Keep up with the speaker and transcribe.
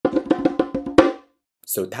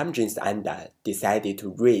So Temujin's Anda decided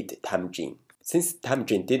to raid Temujin. Since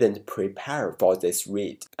Temujin didn't prepare for this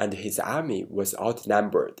raid and his army was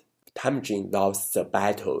outnumbered, Temujin lost the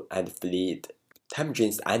battle and fled.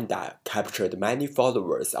 Temujin's Anda captured many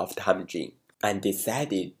followers of Temujin and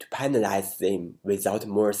decided to penalize them without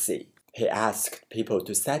mercy. He asked people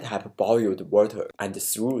to set up boiled water and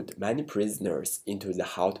threw many prisoners into the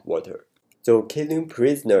hot water. Though killing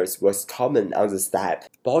prisoners was common on the steppe,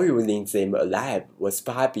 boiling them alive was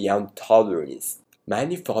far beyond tolerance.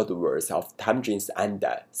 Many followers of Temujin's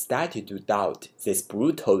Anda started to doubt this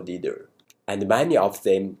brutal leader, and many of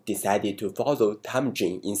them decided to follow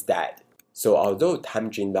Temujin instead. So although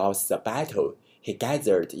Temujin lost the battle, he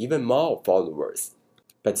gathered even more followers.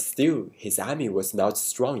 But still, his army was not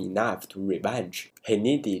strong enough to revenge. He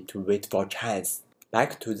needed to wait for a chance.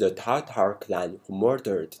 Back to the Tartar clan who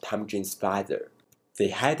murdered Temujin's father. They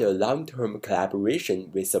had a long-term collaboration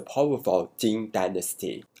with the powerful Jin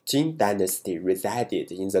dynasty. Jin dynasty resided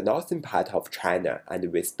in the northern part of China and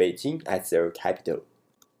with Beijing as their capital.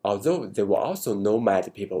 Although there were also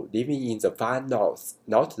nomad people living in the far north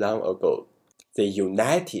not long ago, they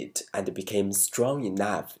united and became strong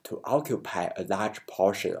enough to occupy a large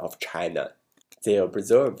portion of China. They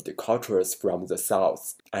observed cultures from the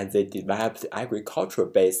south, and they developed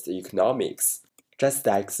agriculture-based economics, just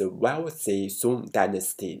like the wealthy Song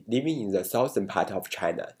dynasty living in the southern part of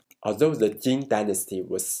China. Although the Jin dynasty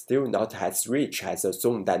was still not as rich as the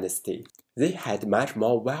Song dynasty, they had much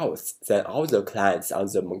more wealth than all the clans on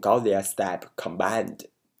the Mongolia steppe combined.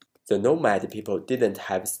 The nomad people didn't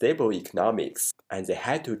have stable economics, and they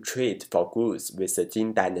had to trade for goods with the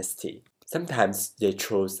Jin dynasty. Sometimes they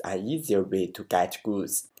chose an easier way to get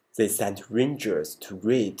goods. They sent rangers to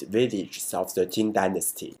raid villages of the Jin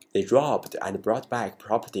dynasty. They robbed and brought back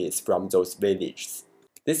properties from those villages.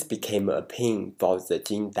 This became a pain for the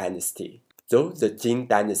Jin dynasty. Though the Jin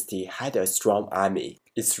dynasty had a strong army,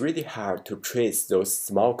 it's really hard to trace those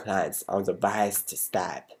small clans on the vast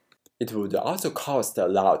steppe. It would also cost a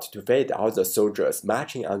lot to feed all the soldiers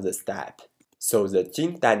marching on the steppe. So the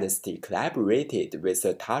Jin dynasty collaborated with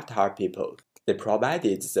the Tartar people. They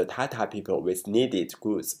provided the Tartar people with needed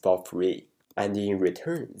goods for free. And in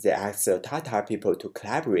return, they asked the Tartar people to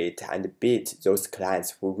collaborate and beat those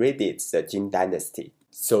clans who raided the Jin dynasty.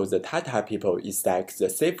 So the Tartar people is like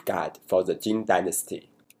the safeguard for the Jin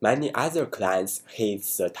dynasty. Many other clans hate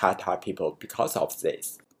the Tartar people because of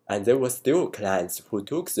this. And there were still clans who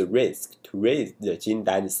took the risk to raid the Jin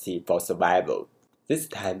dynasty for survival. This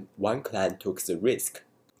time, one clan took the risk.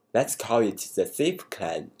 Let's call it the safe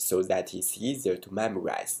clan so that it's easier to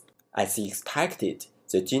memorize. As expected,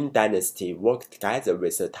 the Jin dynasty worked together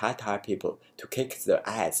with the Tartar people to kick the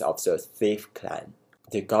ass of the safe clan.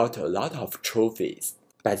 They got a lot of trophies.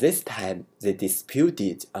 By this time, they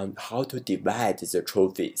disputed on how to divide the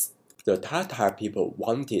trophies. The Tartar people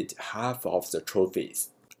wanted half of the trophies,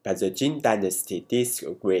 but the Jin dynasty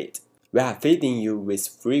disagreed. We are feeding you with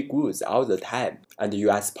free goods all the time, and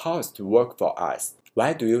you are supposed to work for us.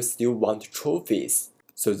 Why do you still want trophies?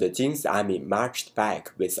 So the Jin's army marched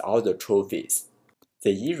back with all the trophies.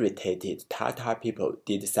 The irritated Tartar people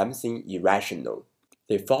did something irrational.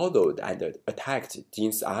 They followed and attacked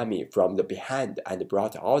Jin's army from the behind and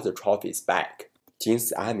brought all the trophies back.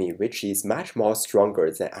 Jin's army, which is much more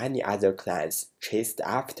stronger than any other clans, chased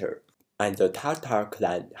after, and the Tartar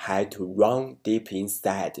clan had to run deep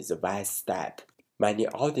inside the vast steppe. Many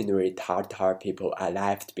ordinary Tartar people are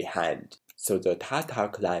left behind, so the Tartar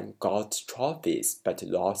clan got trophies but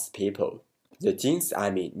lost people. The Jin's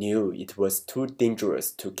army knew it was too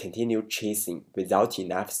dangerous to continue chasing without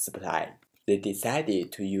enough supply. They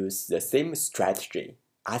decided to use the same strategy,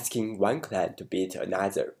 asking one clan to beat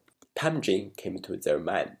another. Temujin came to their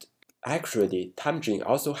mind. Actually, Temujin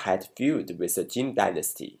also had feud with the Jin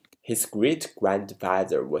dynasty. His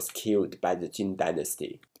great-grandfather was killed by the Jin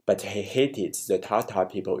dynasty, but he hated the Tartar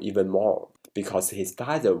people even more because his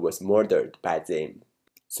father was murdered by them.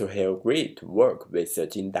 So he agreed to work with the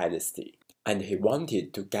Jin dynasty, and he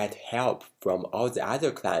wanted to get help from all the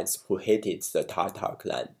other clans who hated the Tartar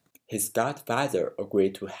clan. His godfather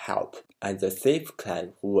agreed to help, and the Safe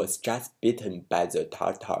clan, who was just beaten by the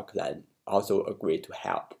Tartar clan, also agreed to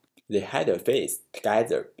help. They had a feast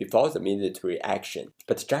together before the military action,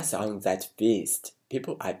 but just on that feast,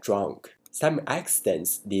 people are drunk. Some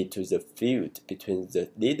accidents lead to the feud between the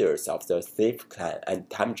leaders of the Safe clan and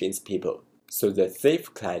Temujin's people, so the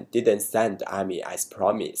Safe clan didn't send the army as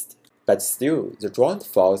promised. But still, the joint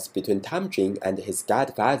force between Temujin and his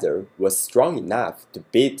godfather was strong enough to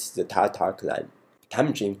beat the Tartar clan.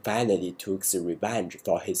 Temujin finally took the revenge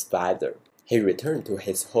for his father. He returned to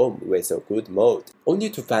his home with a good mood, only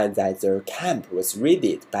to find that their camp was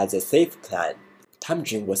raided by the Thief clan.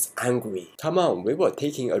 Temujin was angry. "Come on, we were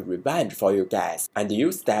taking a revenge for you guys, and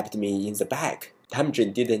you stabbed me in the back."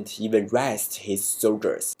 Temujin didn't even rest his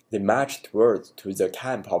soldiers. They marched toward to the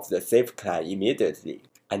camp of the Thief clan immediately,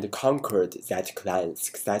 and conquered that clan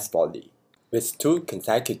successfully. With 2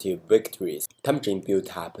 consecutive victories, Temujin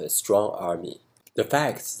built up a strong army. The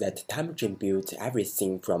fact that Temujin built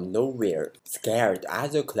everything from nowhere scared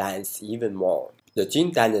other clans even more. The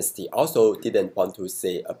Jin dynasty also didn't want to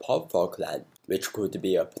see a powerful clan, which could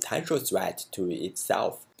be a potential threat to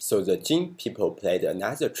itself, so the Jin people played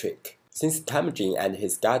another trick. Since Temujin and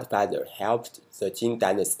his godfather helped the Jin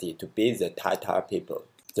dynasty to beat the Tatar people,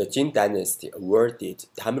 the Jin dynasty awarded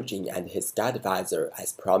Temujin and his godfather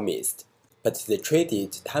as promised. But they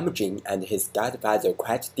treated Temujin and his godfather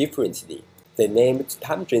quite differently. They named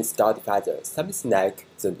Temujin's godfather something like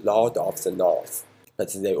the Lord of the North, but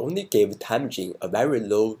they only gave Temujin a very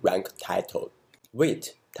low-rank title.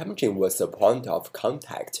 Wait, Temujin was a point of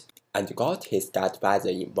contact and got his godfather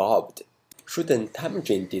involved. Shouldn't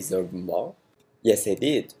Temujin deserve more? Yes, he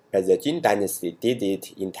did, but the Jin dynasty did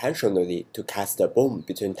it intentionally to cast a bomb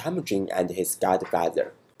between Temujin and his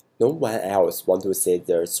godfather. No one else wanted to see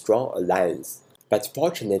their strong alliance. But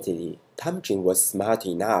fortunately, Temujin was smart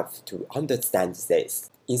enough to understand this.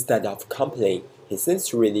 Instead of complaining, he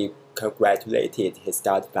sincerely congratulated his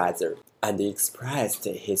godfather and expressed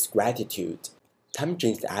his gratitude.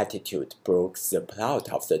 Temujin's attitude broke the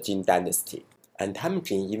plot of the Jin dynasty, and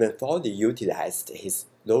Temujin even fully utilized his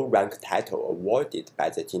low-rank title awarded by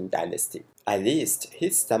the Jin dynasty. At least,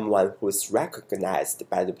 he's someone who's recognized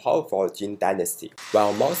by the powerful Jin dynasty,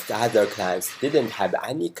 while most other clans didn't have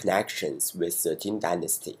any connections with the Jin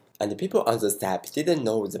dynasty, and people on the steppe didn't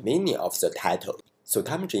know the meaning of the title, so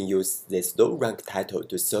Temujin used this low-rank title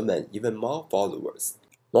to summon even more followers.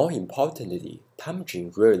 More importantly,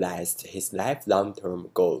 Temujin realized his lifelong term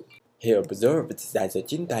goal. He observed that the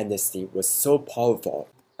Jin dynasty was so powerful,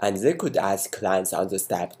 and they could ask clans on the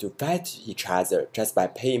steppe to fight each other just by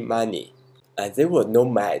paying money. And they were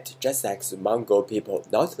nomad just like the Mongol people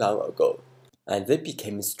not long ago, and they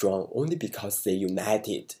became strong only because they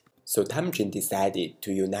united. So Temujin decided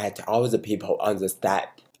to unite all the people on the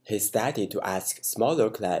steppe. He started to ask smaller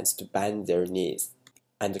clans to bend their knees,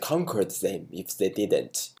 and conquered them if they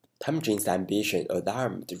didn't. Temujin's ambition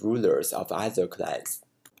alarmed rulers of other clans.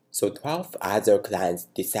 So 12 other clans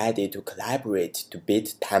decided to collaborate to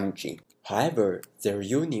beat Temujin. However, their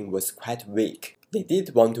union was quite weak. They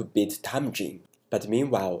did want to beat Temujin, but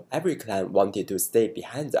meanwhile, every clan wanted to stay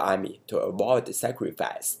behind the army to avoid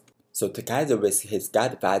sacrifice. So together with his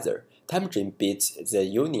godfather, Temujin beat the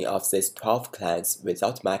union of these 12 clans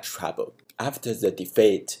without much trouble. After the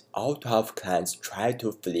defeat, all 12 clans tried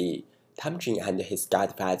to flee. Temujin and his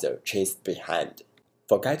godfather chased behind.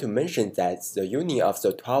 Forgot to mention that the union of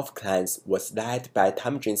the 12 clans was led by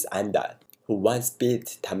Temujin's Anda, who once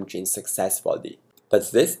beat Temujin successfully.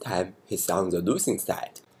 But this time, he's on the losing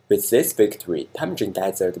side. With this victory, Temujin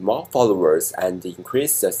gathered more followers and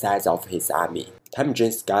increased the size of his army.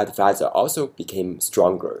 Temujin's godfather also became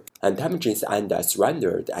stronger, and Temujin's Anda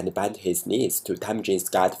surrendered and bent his knees to Temujin's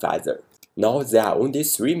godfather. Now there are only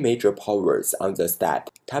 3 major powers on the steppe: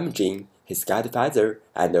 Temujin, his godfather,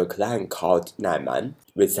 and a clan called Naiman.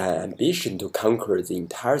 With an ambition to conquer the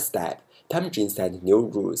entire steppe, Temujin set new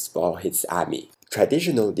rules for his army.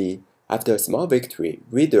 Traditionally, after a small victory,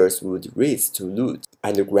 raiders would race to loot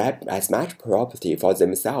and grab as much property for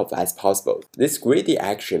themselves as possible. This greedy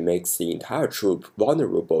action makes the entire troop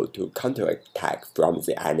vulnerable to counterattack from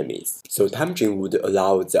the enemies. So Temujin would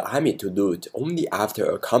allow the army to loot only after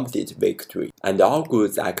a complete victory, and all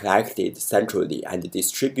goods are collected centrally and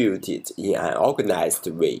distributed in an organized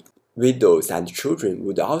way. Widows and children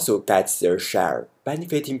would also get their share,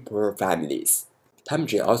 benefiting poor families.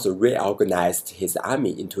 Temujin also reorganized his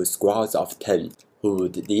army into squads of 10, who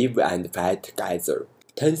would live and fight together.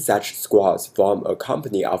 10 such squads formed a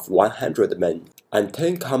company of 100 men, and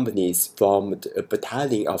 10 companies formed a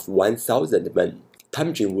battalion of 1,000 men.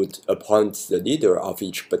 Temujin would appoint the leader of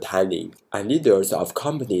each battalion, and leaders of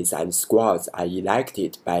companies and squads are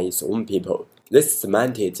elected by his own people. This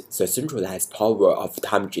cemented the centralized power of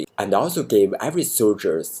Temujin, and also gave every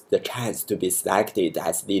soldier the chance to be selected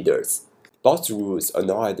as leaders. Both rules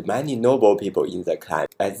annoyed many noble people in the clan,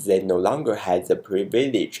 as they no longer had the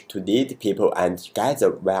privilege to lead people and gather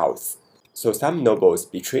wealth. So some nobles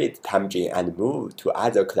betrayed Temujin and moved to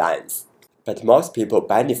other clans. But most people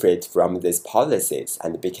benefited from these policies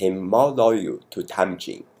and became more loyal to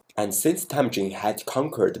Temujin. And since Temujin had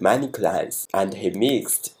conquered many clans, and he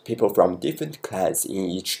mixed people from different clans in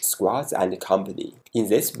each squad and company, in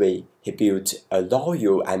this way, he built a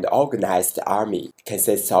loyal and organized army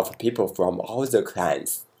consisting of people from all the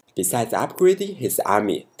clans. Besides upgrading his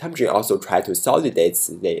army, Temujin also tried to consolidate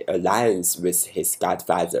the alliance with his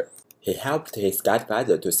godfather. He helped his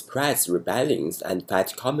godfather to suppress rebellions and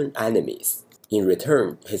fight common enemies. In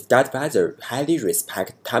return, his godfather highly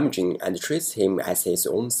respected Temujin and treats him as his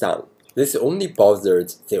own son. This only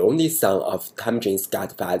bothered the only son of Temujin's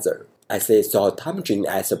godfather, as he saw Temujin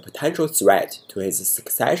as a potential threat to his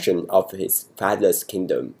succession of his father's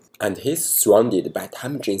kingdom, and he is surrounded by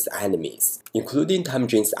Temujin's enemies, including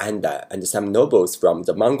Temujin's Anda and some nobles from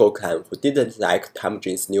the Mongol clan who didn't like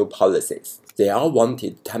Temujin's new policies. They all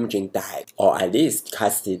wanted Temujin dead, or at least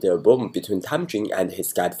casted a bomb between Temujin and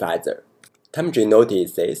his godfather. Temujin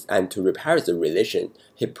noticed this, and to repair the relation,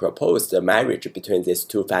 he proposed a marriage between these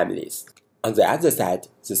two families. On the other side,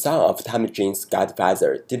 the son of Temujin's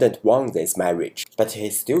godfather didn't want this marriage, but he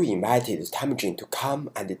still invited Temujin to come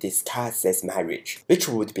and discuss this marriage, which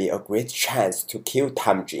would be a great chance to kill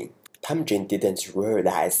Temujin. Temujin didn't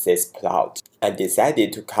realize this plot, and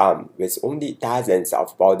decided to come with only dozens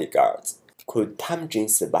of bodyguards. Could Temujin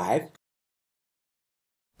survive?